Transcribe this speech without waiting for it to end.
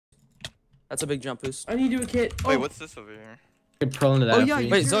That's a big jump boost. I need to do a kit. Wait, what's this over here? You can pro into that. Oh, yeah,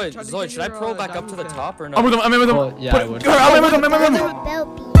 Wait, Zoe, should I pro back up to the top or no? I'm with him. I'm in with him. Oh, yeah, I would. I'm in with him.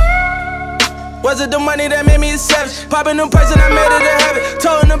 Was it the money that made me savage? Popping them prices and I made it a habit.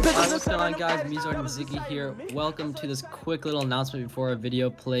 Told them pictures. What's going on, guys? Mizard and Zigy here. Welcome to this quick little announcement before our video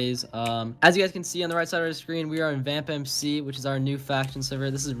plays. As you guys can see on the right side of the screen, we are in Vamp MC, which is our new faction server.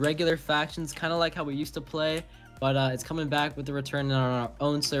 This is regular factions, kind of like how we used to play, but it's coming back with the return on our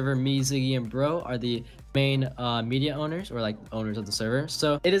own server. Me, Ziggy, and Bro are the main media owners, or like owners of the server.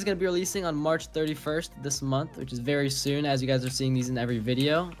 So it is going to be releasing on March 31st this month, which is very soon, as you guys are seeing these in every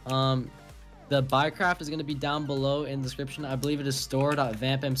video. The Buycraft is going to be down below in the description. I believe it is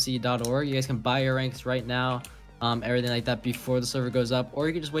store.vampmc.org. You guys can buy your ranks right now, everything like that before the server goes up, or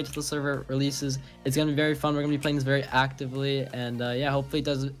you can just wait till the server releases. It's going to be very fun. We're going to be playing this very actively, and yeah, hopefully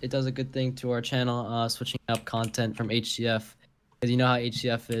it does a good thing to our channel, switching up content from HCF, because you know how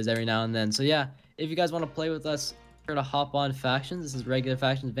HCF is every now and then. So yeah, if you guys want to play with us, be sure to hop on factions. This is regular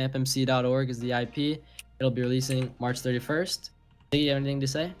factions. Vampmc.org is the IP. It'll be releasing March 31st. Do you have anything to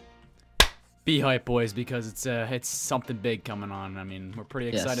say? Be hype, boys, because it's something big coming on. I mean, we're pretty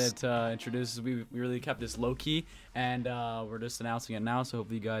excited to introduce. We really kept this low key, and we're just announcing it now. So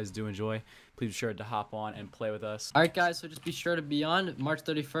hopefully you guys do enjoy. Please be sure to hop on and play with us. All right, guys. So just be sure to be on March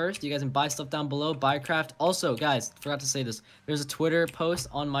 31st. You guys can buy stuff down below. Buycraft. Also, guys, forgot to say this. There's a Twitter post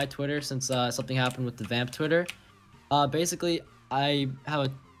on my Twitter since something happened with the Vamp Twitter. Basically, I have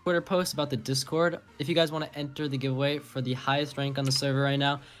a Twitter post about the Discord. If you guys want to enter the giveaway for the highest rank on the server right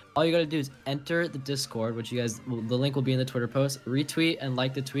now, all you gotta do is enter the Discord, which you guys, the link will be in the Twitter post. Retweet and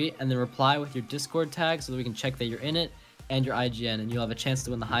like the tweet, and then reply with your Discord tag so that we can check that you're in it, and your IGN, and you'll have a chance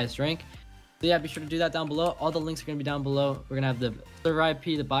to win the highest rank. So yeah, be sure to do that down below. All the links are gonna be down below. We're gonna have the server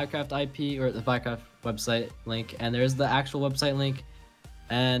IP, the Buycraft IP, or the Buycraft website link, and there's the actual website link,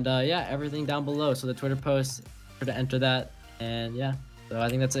 and yeah, everything down below. So the Twitter post, be sure to enter that, and yeah. So I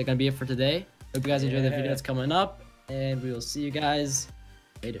think that's gonna be it for today. Hope you guys enjoy the video that's coming up, and we will see you guys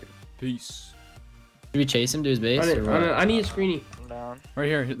later. Peace. Should we chase him to his base? I need a screeny. I'm down. Right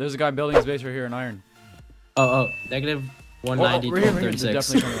here. There's a guy building his base right here in iron. Oh, negative 190, right here,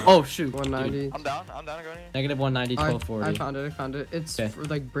 1236. Oh, shoot. 190. I'm down. I'm going here. Negative 190, 1240. I found it. It's okay. for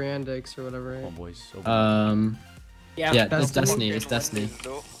like brand X or whatever. Oh, boys. Yeah, it's Destiny. It's Destiny.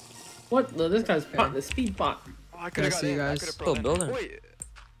 What? No, this guy's bot. The speed bot. Oh, I could have got you in. guys. Still building. Wait,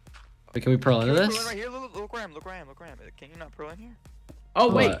 Can we pearl into this? right here. Look where I am. Look where I am. Can you not pro in here? Oh,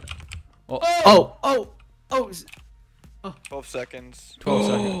 wait. Oh. 12 seconds. 12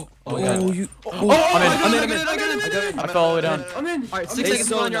 seconds. Oh, God. I'm in. I fell all the way down. I'm in. Alright, 6 seconds.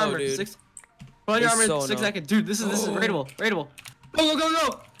 Put on your armor. Put on your armor. So 6 seconds. Dude, this is raidable. Go.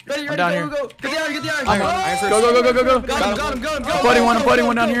 Ready, I'm down here. Go. Get the iron. Go. Got him. I'm fighting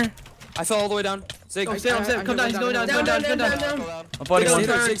one down here. I fell all the way down. Zig, I'm safe. Come down. He's going down. I'm fighting one.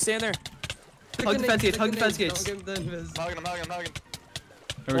 Zig, stand there. Hug the fence gates. I'm hogging.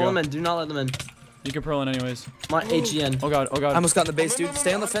 Here we Pull go. them in. Do not let them in. You can pearl in anyways. My HEN. Oh god. I almost got in the base, dude.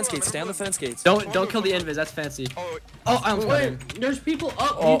 Stay on the fence gates. Don't kill the invis. That's fancy. Oh, I almost got in. Wait, there's people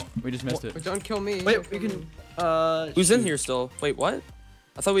up. Oh, we just missed it. Wait, don't kill me. Wait, we can. Who's in here still? Wait, what?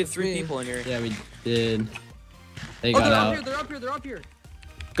 I thought we had 3 people in here. Yeah, we did. They got out. They're up here.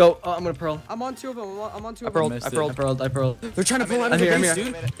 Go. Oh, I'm gonna pearl. I'm on 2 of them. I'm on 2 I of them. pearled. I pearled. They're trying to pull out of I'm the here, base, I'm dude.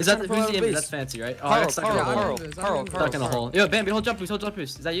 Is that They're who's the trying to pull out of invis? the That's base. fancy, right? Oh, I got stuck in a hole. Stuck in a hole. Yo, Bambi, hold jump boost.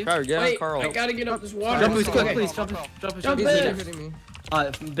 Is that you? Carl, get on Wait, Carl. I gotta get up this water. Jump boost, quick, Okay. please. Jump Jump boost. in. Hitting me.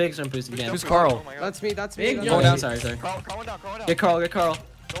 Big jump boost if you can. Who's Carl? That's me. Big that's jump. me. Oh, sorry. Carl down. Get Carl.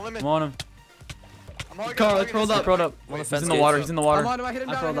 No limit. I'm on him. I'm hogging. Carl, let's roll up. Pearled up. On the He's fence in the gates. water. He's in the water. I'm on him. I hit him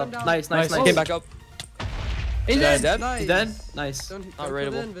I down. pearled up. Nice. Came back up. He's Dead. dead. He's dead? Nice. Not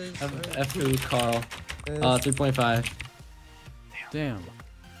raidable. F2 Carl. 3.5. Damn.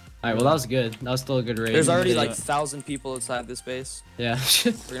 Alright, well that was good. That was still a good raid. There's already like 1,000 people inside this base. Yeah.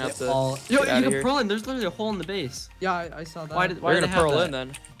 We're gonna have to Yo, get you out of can here. pearl in. There's literally a hole in the base. Yeah, I saw that. Why We're did gonna they have pearl that? in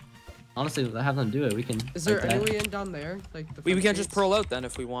then. Honestly, have them do it. We can. Is there like that. any way in down there? Like the We front can't just gates? pearl out then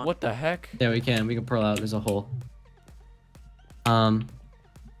if we want. What the heck? Yeah, we can. We can pearl out. There's a hole. Wow,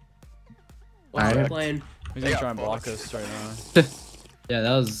 Alright. we're playing. He's gonna try and block us right now. Yeah,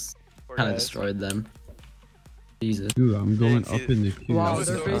 that was kind of destroyed them. Jesus. Dude, I'm going up in the queue. Wow,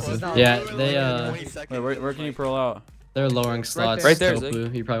 their face is down. Yeah, they Wait, where can you pearl out? they're lowering slots. Right there,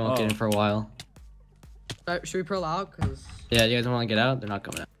 Sotw. You probably won't get in for a while. Should we pearl out? Cause Yeah, you guys don't want to get out? They're not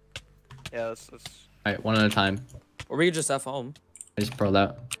coming out. Yeah, let's. Alright, one at a time. Or we could just F home. I just pearled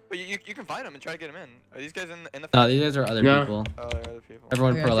out. But you can find them and try to get them in. Are these guys in the? No, these guys are other people. Oh, they're other people.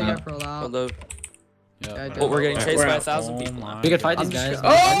 Everyone okay, pearl I think out. I pearl out. Although,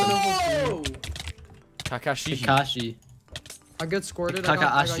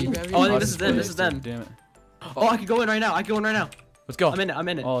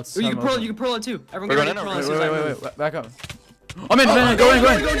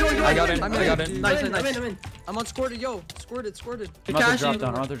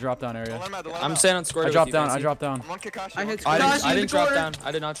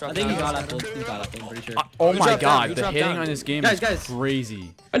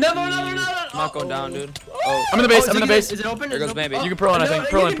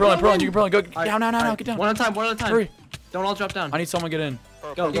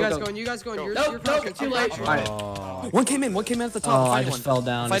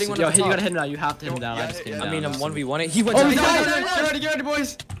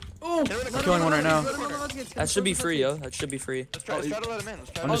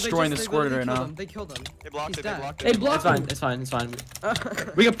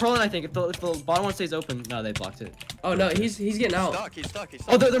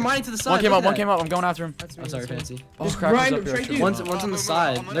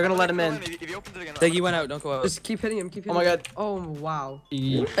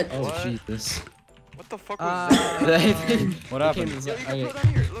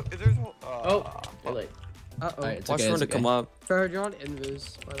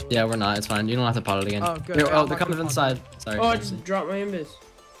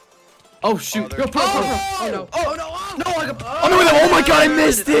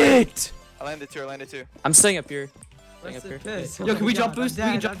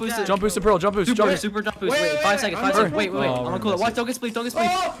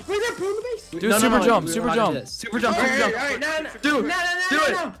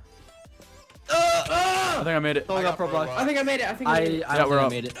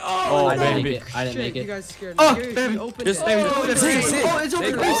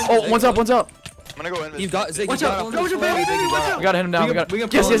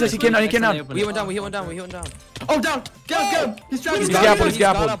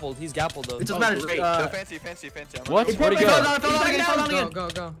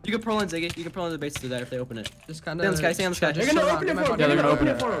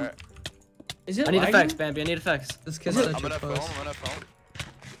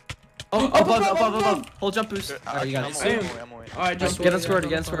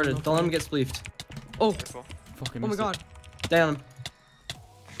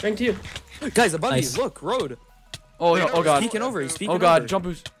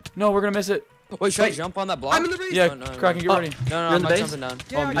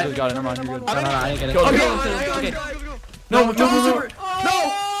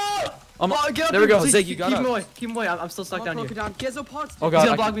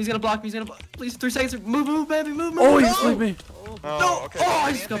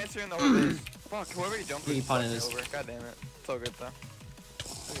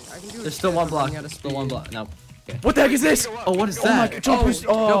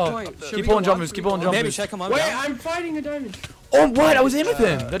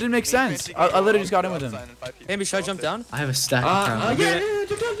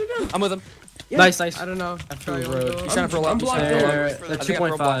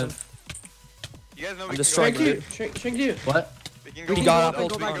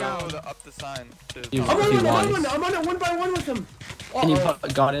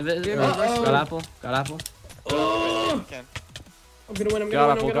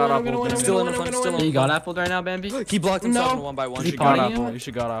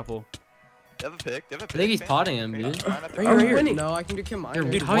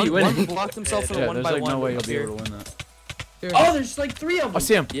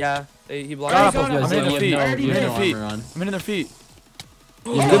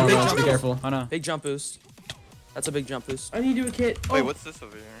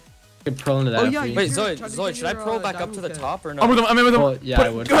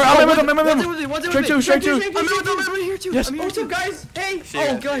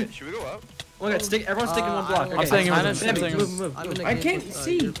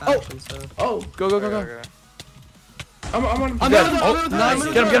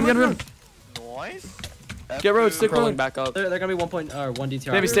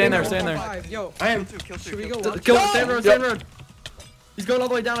 Same road, Yep. same road. He's going all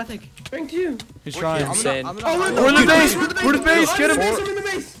the way down, I think. Bring two. He's trying. Insane. Oh, We're in the base. We're in the base. Get him. I'm in the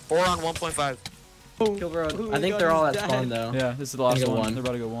base. 4 on 1.5. Kill road. I think they're all at spawn though. Yeah, this is the last Gonna go one. one. They're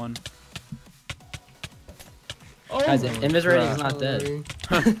about to go one. Oh, Guys, my invis rating is God. not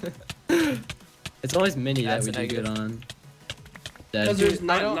dead. It's always mini that That's we a do good negative. on. Dead. Because there's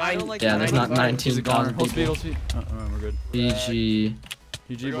not I don't nine. like Yeah, there's not 19,000 Hold speed, people. hold speed. We're good. GG.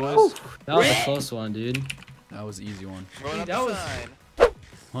 GG, boys. That was a close one, dude. That was an easy one. I'm going up That the was- sign.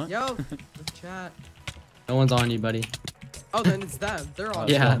 What? Yo, let's chat. No one's on you, buddy. Oh, then it's them. They're on.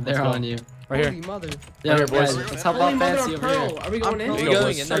 Yeah, go, they're let's go. on you. Right Holy here. mother. Yeah, here, guys, boys. let's help Holy out mother Fancy of over pearl. here. Are we going in? I'm We Go, going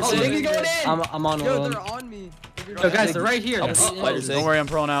boys. in there Oh, soon. Ziggy going in. I'm on Yo, one. they're on me. Yo, guys, they're right here. Yeah. Let's- Later, Zig. Don't worry, I'm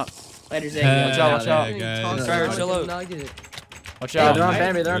pearling out. Later, Ziggy. Hey, Watch out, watch out. guys. Tossed Try out to like chill a out. nugget. Watch Yeah, out. they're on Right.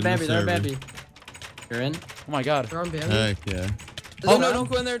 Bambi. They're on They're in Bambi. the They're on server. Bambi. You're in? Oh my god. They're on Bambi. Heck yeah. Oh no, don't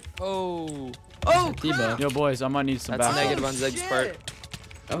go in there. Oh. Oh, Debo. Yo, boys, I might need some That's backup. negative on Zig's part.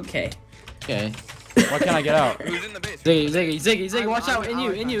 Okay. Okay. Why can't I get out? Who's in the base? Ziggy, watch out. In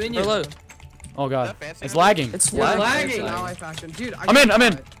you. Hello. Oh god. That fancy It's number? lagging. It's Yeah, lagging. Now I faction. Dude, I'm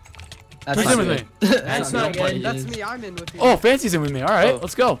in. That's Who's not in with good. me? That's not good. That's me. I'm in with you. Oh, Fancy's in with me. Alright, Oh.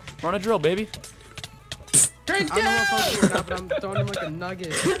 let's go. Run a drill, baby. I don't know if I'm doing that, but I'm throwing him like a nugget.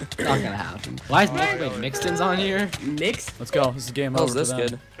 Not gonna happen. Why is wait, Mixton's on here? Mixed? Let's go. This is game How's over. this for them.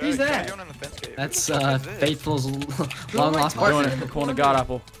 good? Who's Try that? going on the fence gate. That's What the fuck is this? Faithful's long lost We're doing partner. it. We're pulling a god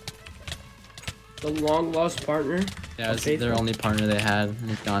apple. The long lost partner. Yeah, it's Faithful? their only partner they had, and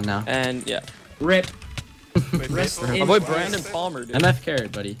he's gone now. And yeah. Rip. Wait, Rest Faithful? in My boy peace. Brandon Palmer, dude. MF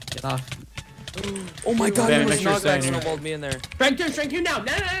carrot, buddy. Get off. Oh my god, Bam, he make was sure you're not staying that here. snowballed me in there. Strength two now.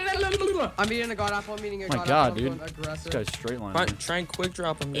 No. I'm eating a god apple. I'm eating a My god god, apple. dude. I'm going aggressive. This guy's straight line. Try and quick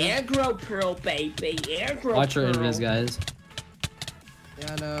drop him, dude. Aggro pearl, baby. Aggro Watch your pearl. invis, guys.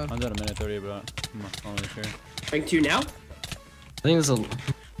 Yeah, I know. I'm at a minute 30, but I'm not really sure. Strength two now? I think this is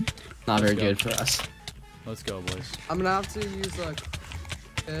not very go. good for us. Let's go, boys. I'm gonna have to use a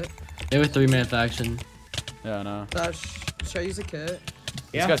kit. They have a 3-man faction. Yeah, no. Should I use a kit?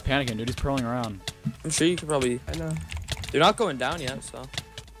 Yeah. This guy's panicking, dude. He's pearling around. I'm sure you could probably. I know. They're not going down yet, so.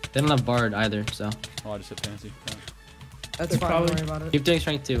 They don't have Bard either, so Oh, I just hit Fancy. Yeah. That's They're fine. probably- Don't worry about it. keep doing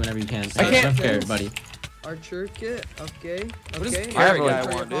strength 2 whenever you can. I can't- MF carrot, buddy. Archer kit. Okay. What does Okay. Carrot I guy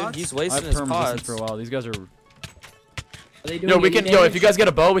have want, Your dude? He's pots? wasting I've his perm pods. distance for a while. These guys are. Are they doing Yo, we any can. Yo, if damage? you guys get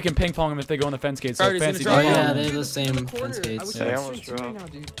a bow, we can ping pong them if they go in the fence gate. So Carrot, he's Fancy. gonna Oh drop yeah, him. they have the In same the corner. fence I gates. was Yeah, I doing almost strength two dropped.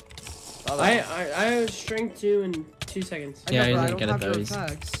 right now, dude. I have strength 2 in 2 seconds. I Yeah, know, he but I doesn't don't get it have though, your he's-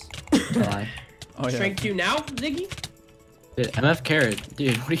 attacks. Lie. Oh yeah. Strength 2 now, Ziggy? Dude, MF carrot,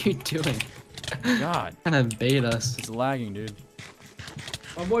 dude, what are you doing? God, Trying to bait us. it's lagging, dude.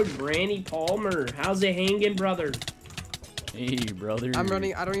 My boy Brandy Palmer. How's it hanging, brother? Hey, brother. I'm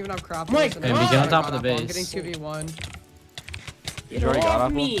running. I don't even have crap. Mike, and Hey, I we don't get on have top god of the apple. I'm base. getting 2v1. Get already got off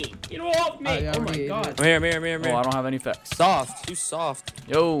apple? me! Get off me! yeah, Oh my we- god. Come here, come here, come here, come Oh, I here. don't have any effects. Soft. Too soft.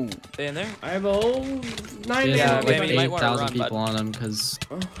 Yo. Stay in there. I have a whole 9 Dude, Yeah, minutes. like maybe you might wanna 8,000 run, people on them, cause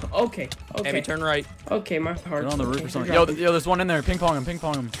Okay, Maybe okay. turn right. Okay, my heart. Get on the roof or Okay, something. drop Yo, it. yo, there's one in there. Ping pong him. Ping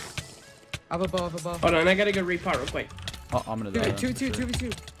pong him. I have a bow. I have a bow. Hold on, I gotta go repot real quick. Oh, I'm gonna die. Dude, then, 2v2, for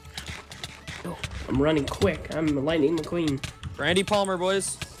sure. 2v2. I'm running quick. I'm Lightning McQueen. Randy Palmer,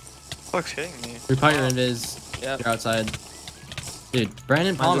 boys. Fuck's hitting me. repot your invis. Yep. You're outside. Dude,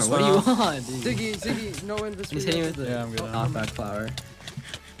 Brandon Palmer, just what do went you want, dude? Ziggy, no invis. He's hitting with the Yeah, I'm good. knockback flower.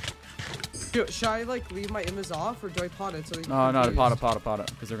 Dude, should I like leave my invis off or do I pot it so we can? No, no, confuse? pot it,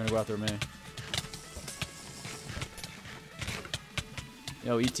 because they're gonna go after me.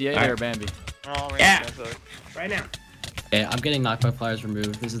 Yo, ETA Alright. or Bambi? Oh, man. Yeah. That's a- Right now. Okay, I'm getting knockback flowers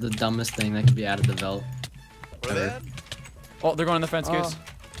removed. This is the dumbest thing that could be added to Vel. What are they at? Oh, they're going in the fence Oh. gates.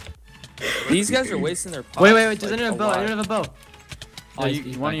 These guys are wasting their pods. Wait, does like, anyone have a bow? lot. Anyone have a bow? Oh,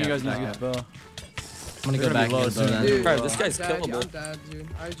 one of you guys needs to get the bow. I'm gonna They're go gonna back be and low get a bow soon. then. Dude, Bro, this guy's I'm dead, killable. I'm dead, dude.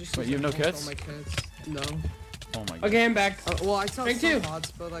 I just Wait, used you have no almost kits? all my kits. No. Oh my god. Okay, I'm back. Well, I sell Me some too.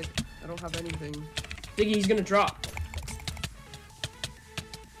 pods, but like I don't have anything. Ziggy, he's gonna drop.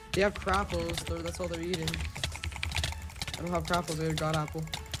 They have crapples, though. That's all they're eating. I don't have crapples. They have god apple.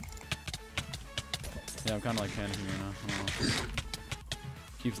 Yeah, I'm kind of like panicking right now. I don't know.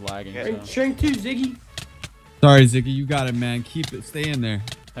 Keeps lagging. Yeah. So. Strength 2, Ziggy. Sorry, Ziggy, you got it, man. Keep it. Stay in there.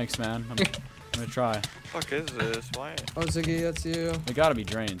 Thanks, man. I'm gonna try. Fuck is this? Why? Oh, Ziggy, that's you. They gotta be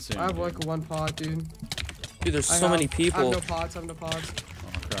drained soon. I have dude. like one pod, dude. Dude, there's I so many have- I people. have no pods. I have no pods.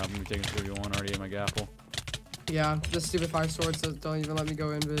 Oh crap! I'm gonna be taking 3v1. Already ate my gapple. Yeah, this stupid 5 swords that don't even let me go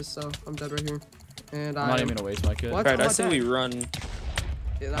invis, so I'm dead right here. And I'm not even gonna waste my kit. What? Right, I How say about we that? run.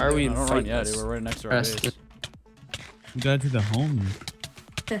 Yeah, that Are way- we I in don't run fight yet, this? dude. We're right next to our Rest. base. You got to the home.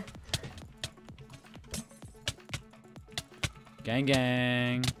 Gang,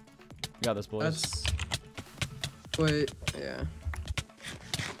 gang. We got this, boys. That's. Wait, yeah. I'm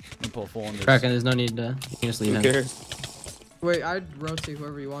gonna pull full on this. Kraken, there's no need to. You can just leave Who him. cares? Wait, I'd rotate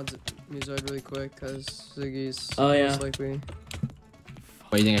whoever you want Muzoid really quick, cause Ziggy's Oh, yeah. most likely.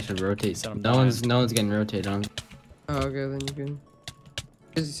 What do you think I should rotate? Set him No down. one's getting rotated on. Oh, okay, then you can.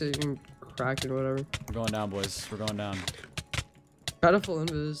 Because you said you can crack it or whatever. We're going down, boys. We're going down. Try to full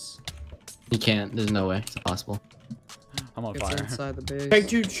invis. You can't. There's no way. It's impossible. I'm on Gets fire. inside the base. Strike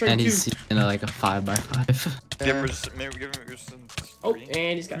two, strike And two. he's in like a 5x5. Give him maybe give him some. Oh,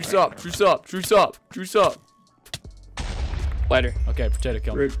 and he's got Truce up, truce up, truce up, truce up. Lighter. Okay, potato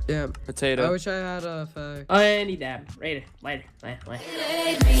kill me. Rude. Yeah. Potato. I wish I had a fact. Oh, and he dabbed. Later, later, later,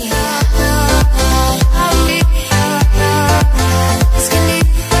 later.